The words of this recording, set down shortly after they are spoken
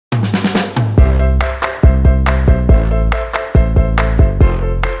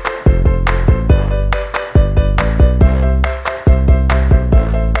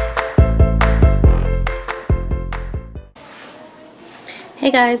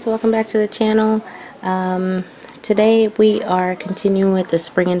Hey guys, welcome back to the channel. Today we are continuing with the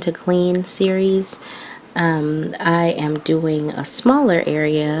Spring to Clean series. I am doing a smaller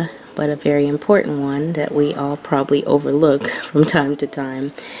area, but a very important one that we all probably overlook from time to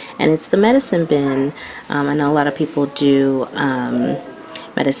time, and it's the medicine bin. I know a lot of people do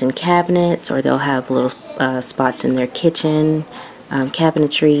medicine cabinets, or they'll have little spots in their kitchen,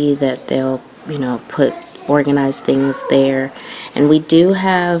 cabinetry that they'll, you know, organize things there. And we do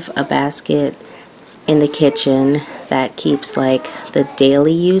have a basket in the kitchen that keeps like the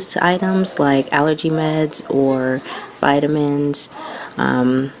daily use items like allergy meds or vitamins,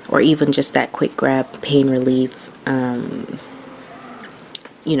 or even just that quick grab pain relief,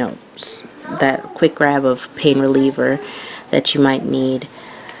 you know, that quick grab of pain reliever that you might need.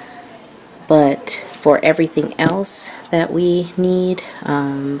 But for everything else that we need,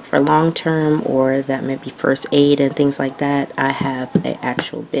 for long term, or that may be first aid and things like that, I have an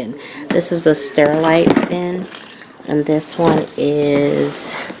actual bin. This is the Sterilite bin, and this one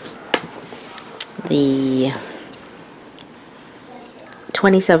is the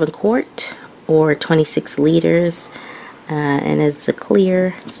 27 quart or 26 liters, and it's the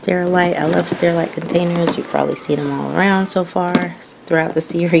clear Sterilite. I love Sterilite containers. You've probably seen them all around so far throughout the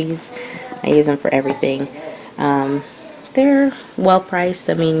series. I use them for everything. They're well priced.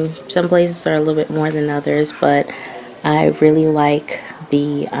 I mean, some places are a little bit more than others, but I really like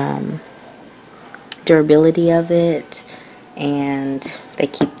the durability of it, and they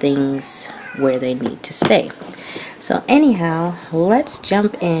keep things where they need to stay. So anyhow, let's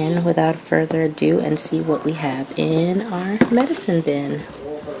jump in without further ado and see what we have in our medicine bin.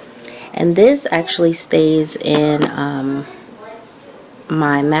 And this actually stays in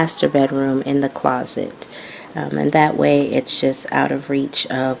my master bedroom in the closet, and that way it's just out of reach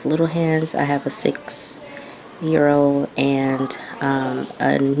of little hands. I have a 6-year-old and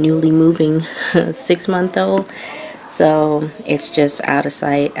a newly moving 6-month-old, so it's just out of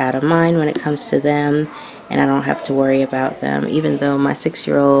sight, out of mind when it comes to them, and I don't have to worry about them. Even though my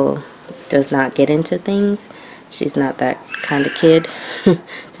 6-year-old does not get into things, she's not that kind of kid.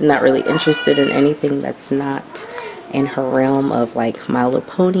 She's not really interested in anything that's not in her realm of like My Little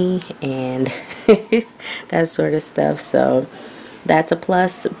Pony and that sort of stuff. So that's a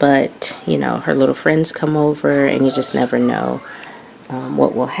plus, but you know, her little friends come over and you just never know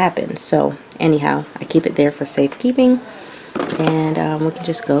what will happen. So anyhow, I keep it there for safekeeping, and we can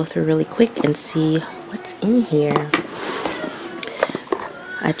just go through really quick and see what's in here.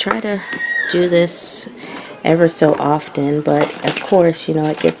 I try to do this ever so often, but of course, you know,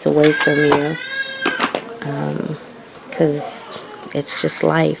 it gets away from you, because it's just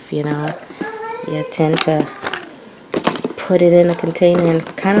life, you know. You tend to put it in a container, and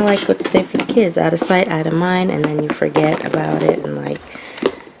kind of like what to say for the kids, out of sight, out of mind, and then you forget about it, and like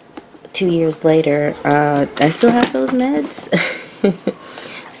 2 years later, I still have those meds.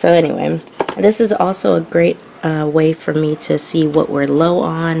 So anyway, this is also a great way for me to see what we're low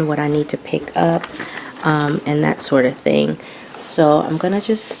on, what I need to pick up, and that sort of thing. So I'm gonna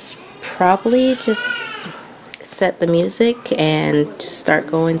just probably just set the music and just start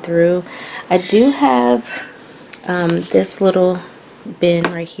going through. I do have this little bin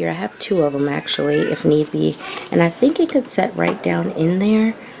right here. I have 2 of them actually, if need be, and I think it could set right down in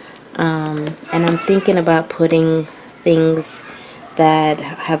there. And I'm thinking about putting things that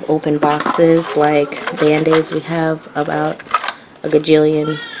have open boxes, like band-aids. We have about a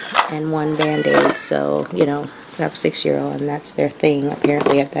gajillion and 1 band-aid, so you know, I have a 6-year-old and that's their thing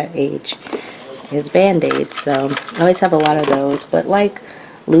apparently at that age, is band-aids. So I always have a lot of those, but like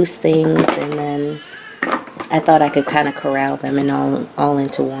loose things, and then I thought I could kind of corral them and all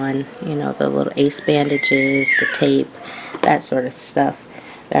into one, you know, the little ace bandages, the tape, that sort of stuff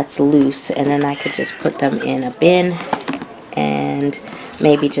that's loose, and then I could just put them in a bin and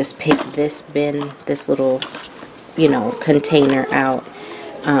maybe just pick this bin, this little, you know, container out,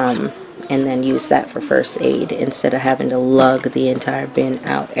 and then use that for first aid instead of having to lug the entire bin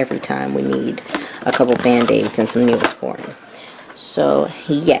out every time we need a couple band-aids and some Neosporin. So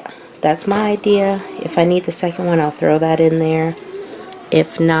yeah, that's my idea. If I need the second one, I'll throw that in there.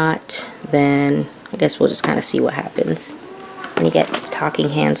 If not, then I guess we'll just kind of see what happens. And you get talking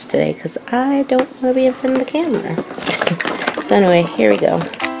hands today because I don't want to be in front of the camera. So anyway, here we go.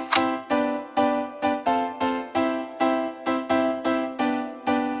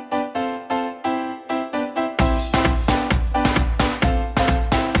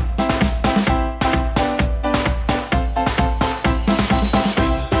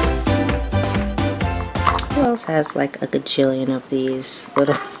 Who else has like a gajillion of these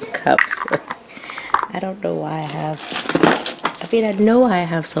little cups? I don't know why I have I mean, I know I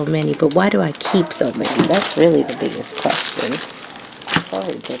have so many, but why do I keep so many? That's really the biggest question. It's so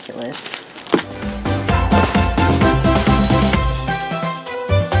ridiculous.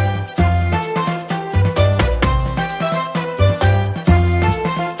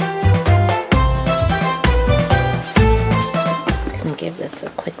 Just gonna give this a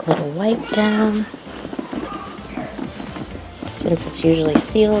quick little wipe down. Since it's usually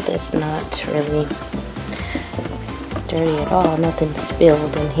sealed, it's not really dirty at all. Nothing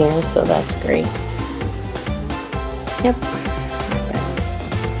spilled in here, so that's great. Yep.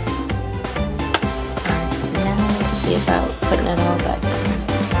 Alright, now let's see about putting it all back.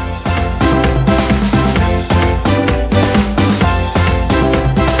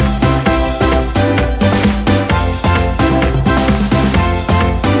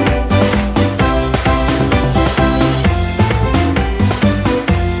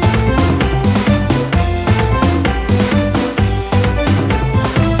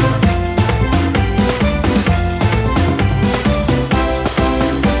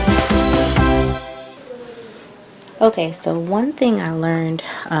 Okay, so one thing I learned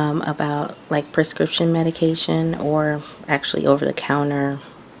about like prescription medication, or actually over-the-counter,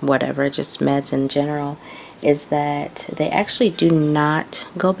 whatever, just meds in general, is that they actually do not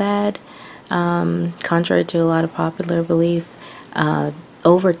go bad, contrary to a lot of popular belief.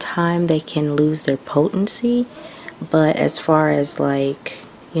 Over time they can lose their potency, but as far as like,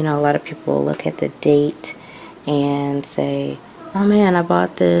 you know, a lot of people look at the date and say, oh man, I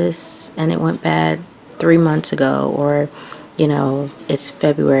bought this and it went bad 3 months ago, or you know, it's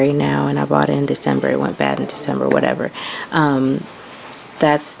February now and I bought it in December, it went bad in December, whatever.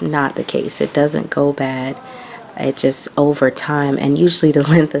 That's not the case. It doesn't go bad. It just over time, and usually the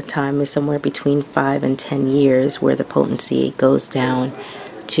length of time is somewhere between 5 and 10 years, where the potency goes down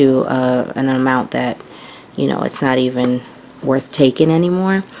to an amount that, you know, it's not even worth taking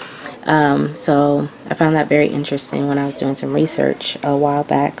anymore. So I found that very interesting when I was doing some research a while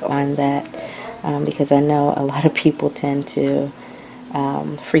back on that. Because I know a lot of people tend to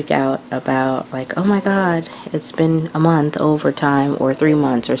freak out about like, oh my god, it's been a month over time, or 3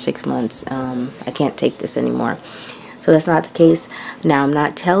 months or 6 months, I can't take this anymore. So that's not the case. Now, I'm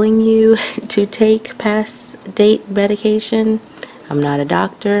not telling you to take past date medication. I'm not a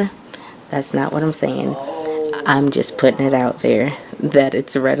doctor. That's not what I'm saying. I'm just putting it out there that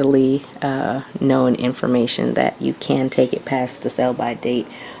it's readily known information that you can take it past the sell-by date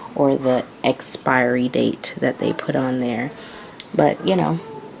or the expiry date that they put on there. But you know,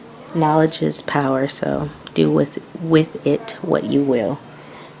 knowledge is power, so do with it what you will.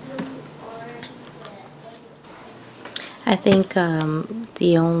 I think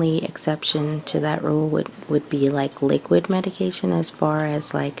the only exception to that rule would be like liquid medication, as far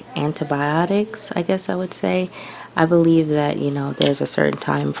as like antibiotics, I guess I would say. I believe that, you know, there's a certain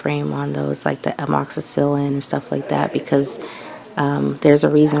time frame on those, like the amoxicillin and stuff like that, because there's a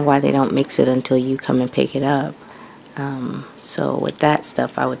reason why they don't mix it until you come and pick it up. So with that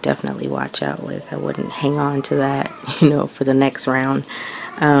stuff, I would definitely watch out with. I wouldn't hang on to that, you know, for the next round.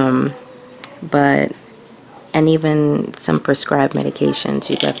 And even some prescribed medications,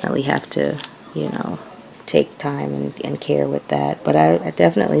 you definitely have to, you know, take time and care with that. But I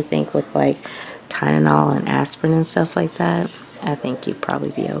definitely think with like Tylenol and aspirin and stuff like that, I think you'd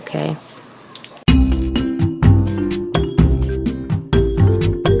probably be okay.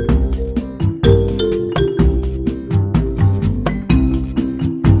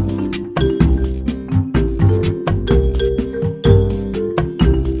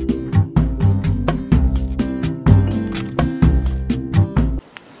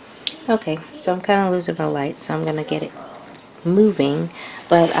 Okay, so I'm kind of losing my light, so I'm gonna get it moving.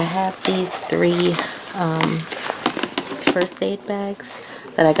 But I have these 3 first aid bags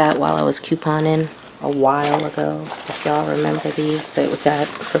that I got while I was couponing a while ago. If y'all remember these, that we got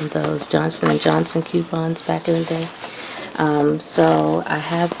from those Johnson & Johnson coupons back in the day. So I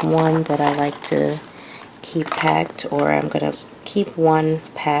have one that I like to keep packed, or I'm gonna keep one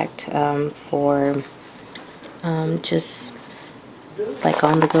packed for just like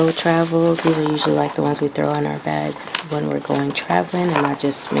on the go travel. These are usually like the ones we throw in our bags when we're going traveling, and I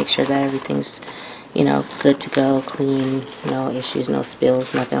just make sure that everything's, you know, good to go, clean, no issues, no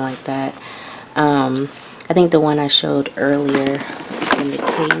spills, nothing like that. I think the one I showed earlier in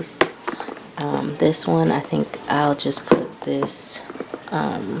the case, this one, I think I'll just put this,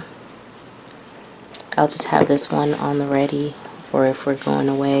 I'll just have this one on the ready for if we're going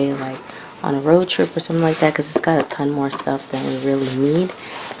away, like on a road trip or something like that, because it's got a ton more stuff than we really need.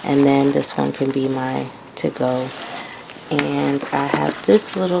 And then this one can be my to-go And I have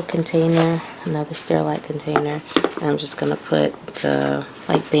this little container, another Sterilite container, and I'm just gonna put the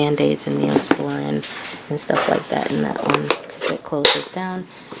like Band-Aids and Neosporin and stuff like that in that one because it closes down,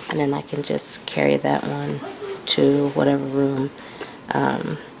 and then I can just carry that one to whatever room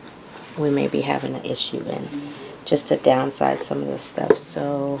we may be having an issue in, just to downsize some of the stuff.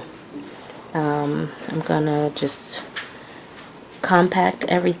 So I'm gonna just compact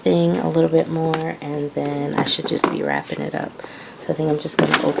everything a little bit more, and then I should just be wrapping it up. So I think I'm just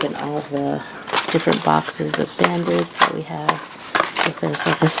going to open all the different boxes of Band-Aids that we have, because there's,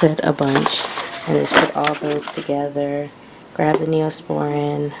 like I said, a bunch, and just put all those together, grab the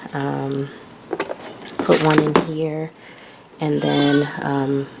Neosporin, put one in here, and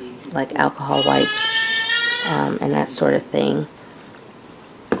then like alcohol wipes and that sort of thing.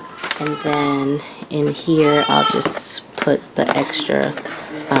 And then in here I'll just put the extra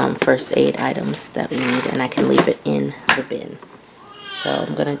first aid items that we need, and I can leave it in the bin. So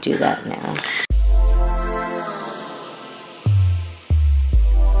I'm going to do that now.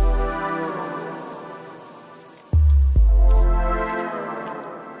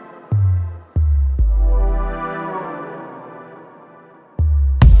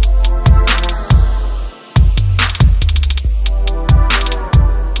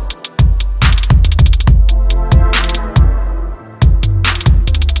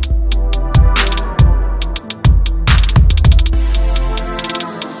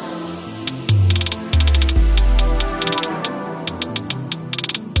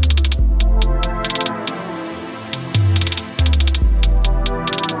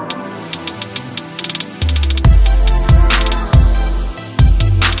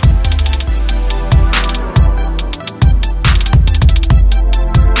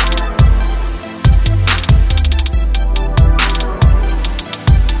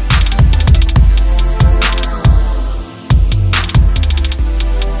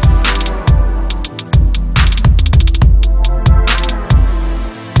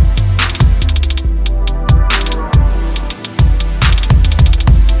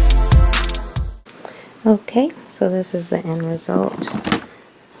 Okay, so this is the end result.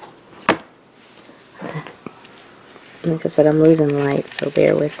 Like I said, I'm losing light, so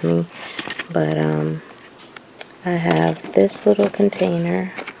bear with me. But I have this little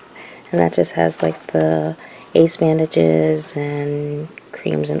container, and that just has like the ACE bandages and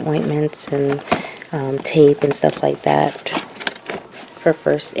creams and ointments and tape and stuff like that for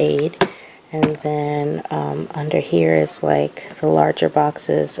first aid. And then under here is like the larger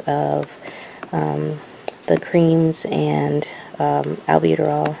boxes of the creams and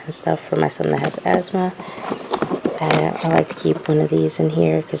albuterol and stuff for my son that has asthma. And I like to keep one of these in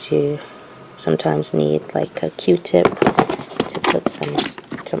here because you sometimes need like a Q-tip to put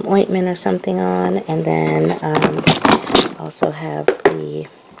some ointment or something on. And then also have the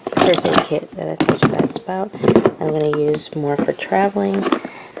first aid kit that I told you guys about. I'm going to use more for traveling.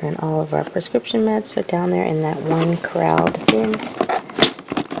 And all of our prescription meds are down there in that one corralled bin.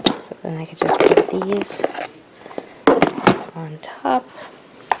 So then I could just put these on top.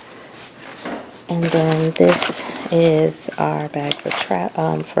 And then this is our bag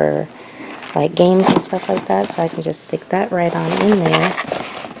for like games and stuff like that. So I can just stick that right on in there.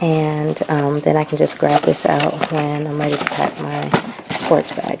 And then I can just grab this out when I'm ready to pack my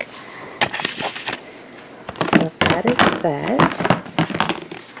sports bag. So that is that.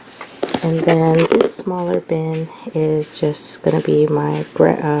 And then this smaller bin is just going to be my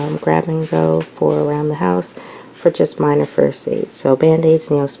grab and go for around the house for just minor first aid. So Band-Aids,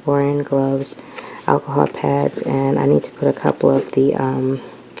 Neosporin, gloves, alcohol pads, and I need to put a couple of the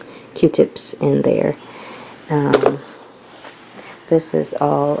Q-tips in there. This is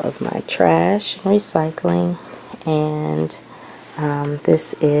all of my trash and recycling, and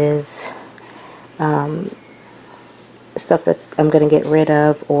this is stuff that I'm going to get rid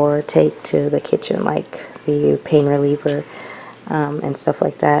of or take to the kitchen, like the pain reliever and stuff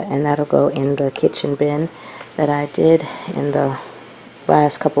like that, and that'll go in the kitchen bin that I did in the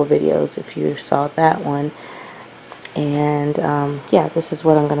last couple of videos if you saw that one. And yeah, this is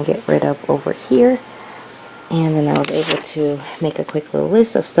what I'm going to get rid of over here. And then I was able to make a quick little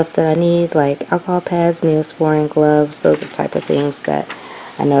list of stuff that I need, like alcohol pads, Neosporin, gloves. Those are the type of things that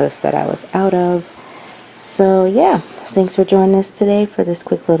I noticed that I was out of. So yeah, thanks for joining us today for this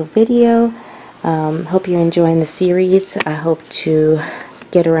quick little video. Hope you're enjoying the series. I hope to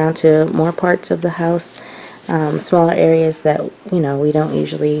get around to more parts of the house, smaller areas that, you know, we don't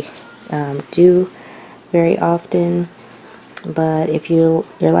usually do very often. But if you're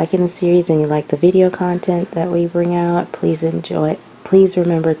liking the series and you like the video content that we bring out, please enjoy it. Please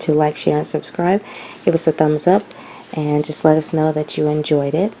remember to like, share, and subscribe. Give us a thumbs up. and just let us know that you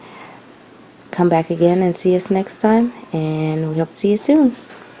enjoyed it. Come back again and see us next time, and we hope to see you soon.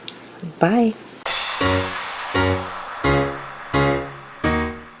 Bye.